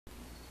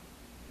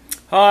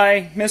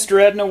Hi,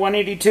 Mr. Edna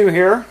 182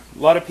 here. A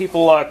lot of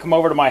people come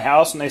over to my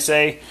house and they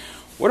say,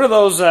 "What are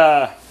those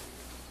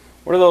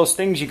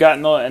things you got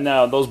in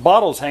those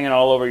bottles hanging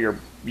all over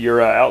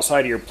your outside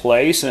of your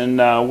place?"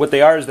 And what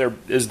they are is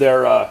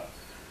they're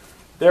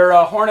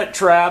hornet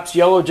traps,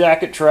 yellow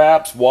jacket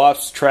traps,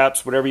 wasp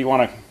traps, whatever you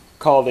want to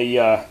call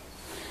the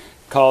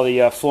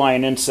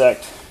flying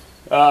insect.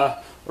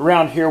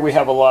 Around here we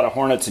have a lot of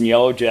hornets and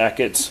yellow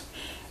jackets,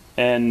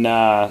 and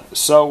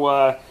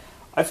so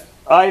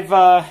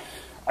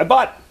I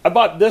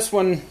bought this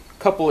one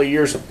a couple of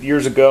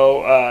years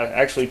ago,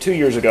 actually 2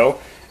 years ago,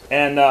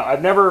 and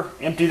I've never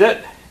emptied it,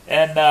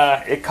 and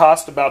it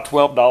cost about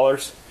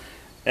 $12,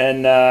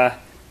 and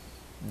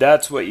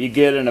that's what you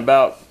get in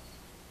about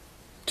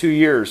 2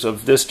 years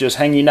of this just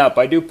hanging up.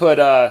 I do put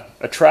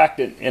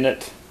attractant in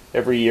it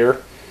every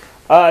year.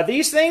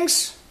 These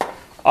things,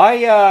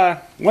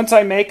 once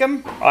I make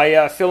them,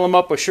 I fill them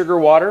up with sugar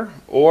water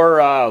or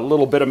a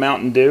little bit of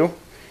Mountain Dew.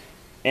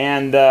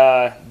 And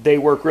they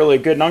work really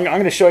good. And I'm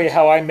going to show you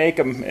how I make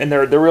them, and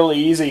they're really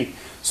easy.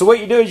 So what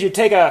you do is you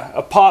take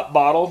a pop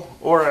bottle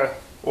or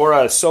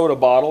a soda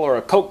bottle or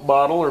a Coke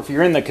bottle, or if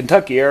you're in the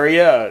Kentucky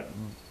area, an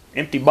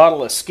empty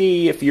bottle of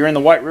Ski. If you're in the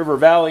White River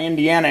Valley,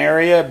 Indiana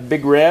area,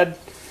 Big Red.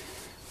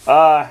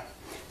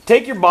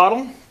 Take your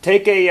bottle,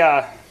 take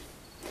a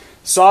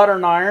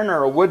soldering iron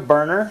or a wood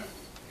burner,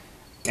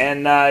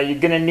 and you're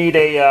going to need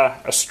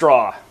a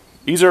straw.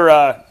 These are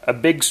a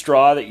big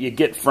straw that you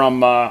get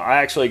from, I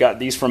actually got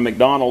these from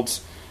McDonald's.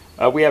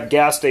 We have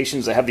gas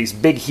stations that have these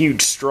big,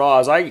 huge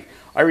straws. I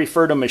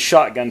refer to them as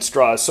shotgun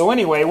straws. So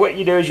anyway, what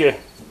you do is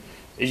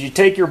you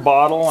take your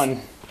bottle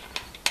and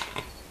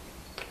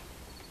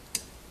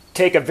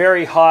take a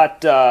very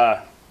hot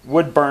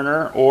wood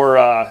burner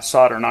or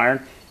soldering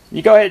iron.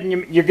 You go ahead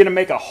and you're going to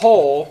make a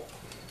hole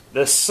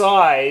the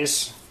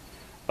size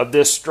of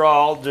this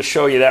straw. I'll just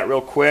show you that real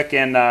quick,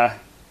 and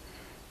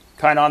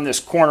kind of on this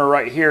corner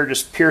right here,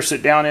 just pierce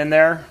it down in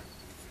there.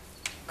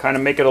 Kind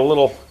of make it a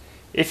little.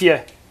 If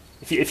you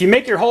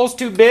make your holes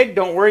too big,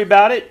 don't worry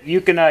about it. You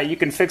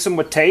can fix them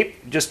with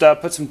tape. Just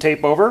put some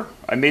tape over.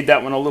 I made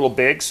that one a little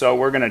big, so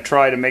we're going to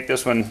try to make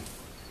this one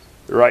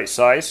the right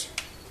size.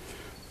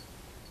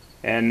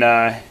 And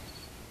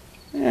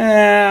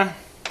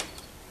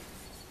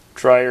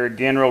try her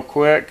again real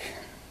quick.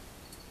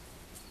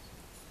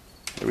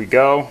 There we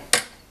go.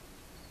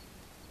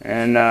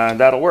 And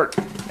that'll work.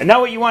 And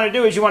now what you want to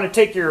do is you want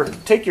to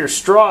take your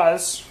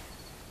straws,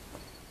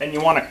 and you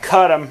want to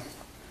cut them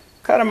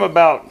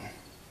about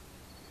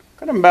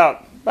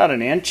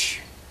an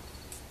inch.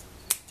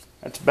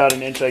 That's about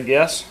an inch, I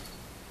guess.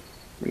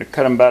 I'm going to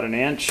cut them about an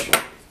inch.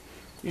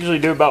 Usually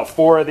do about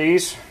 4 of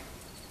these.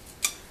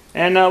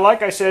 And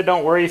like I said,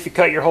 don't worry if you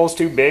cut your holes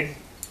too big.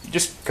 You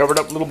just cover it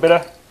up a little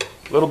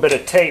bit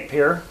of tape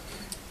here.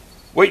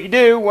 What you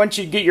do once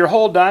you get your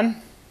hole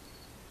done,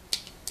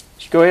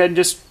 go ahead and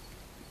just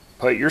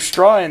put your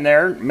straw in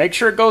there. Make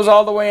sure it goes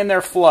all the way in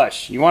there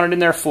flush. You want it in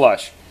there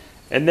flush.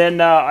 And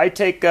then I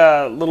take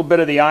a little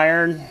bit of the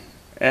iron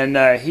and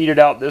heat it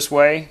out this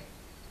way.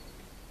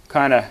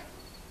 Kind of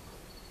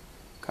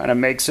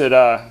makes it,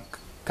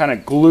 kind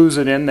of glues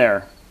it in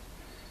there.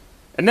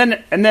 And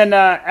then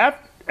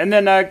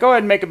go ahead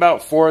and make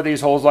about 4 of these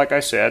holes, like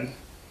I said.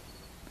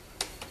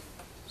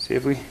 See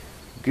if we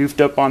goofed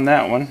up on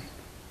that one.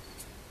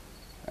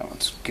 That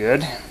one's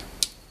good.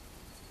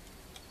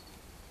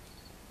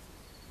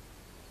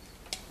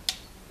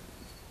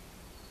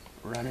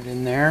 Run it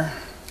in there,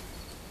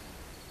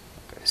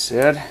 like I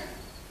said.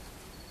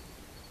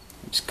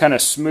 Just kind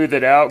of smooth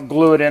it out,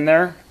 glue it in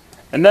there,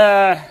 and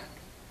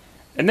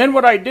then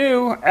what I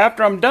do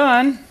after I'm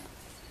done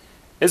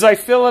is I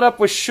fill it up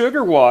with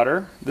sugar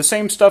water, the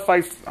same stuff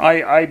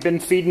I've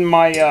been feeding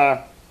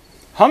my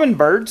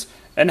hummingbirds,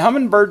 and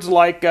hummingbirds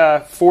like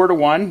 4 to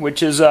 1,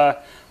 which is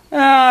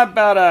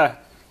about a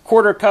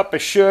 1/4 cup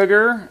of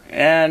sugar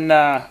and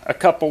a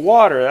cup of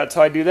water. That's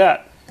how I do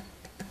that.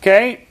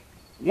 Okay.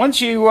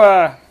 Once you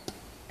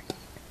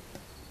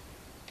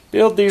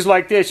build these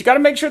like this, you got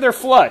to make sure they're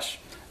flush.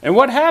 And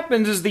what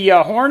happens is the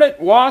hornet,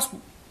 wasp,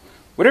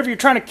 whatever you're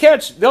trying to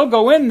catch, they'll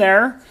go in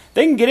there.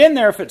 They can get in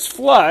there if it's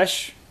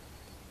flush,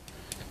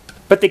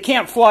 but they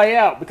can't fly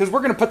out because we're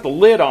going to put the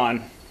lid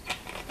on.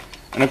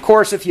 And of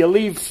course, if you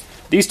leave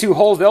these 2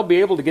 holes, they'll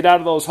be able to get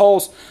out of those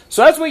holes.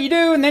 So that's what you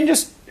do, and then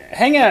just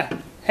hang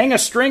a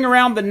string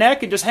around the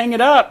neck and just hang it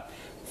up.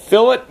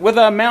 Fill it with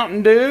a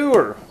Mountain Dew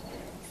or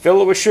fill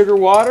it with sugar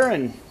water,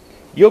 and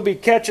you'll be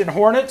catching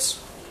hornets,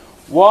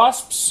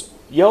 wasps,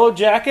 yellow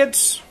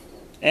jackets,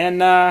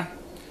 and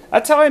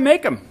that's how I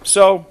make them.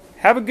 So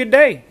have a good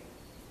day.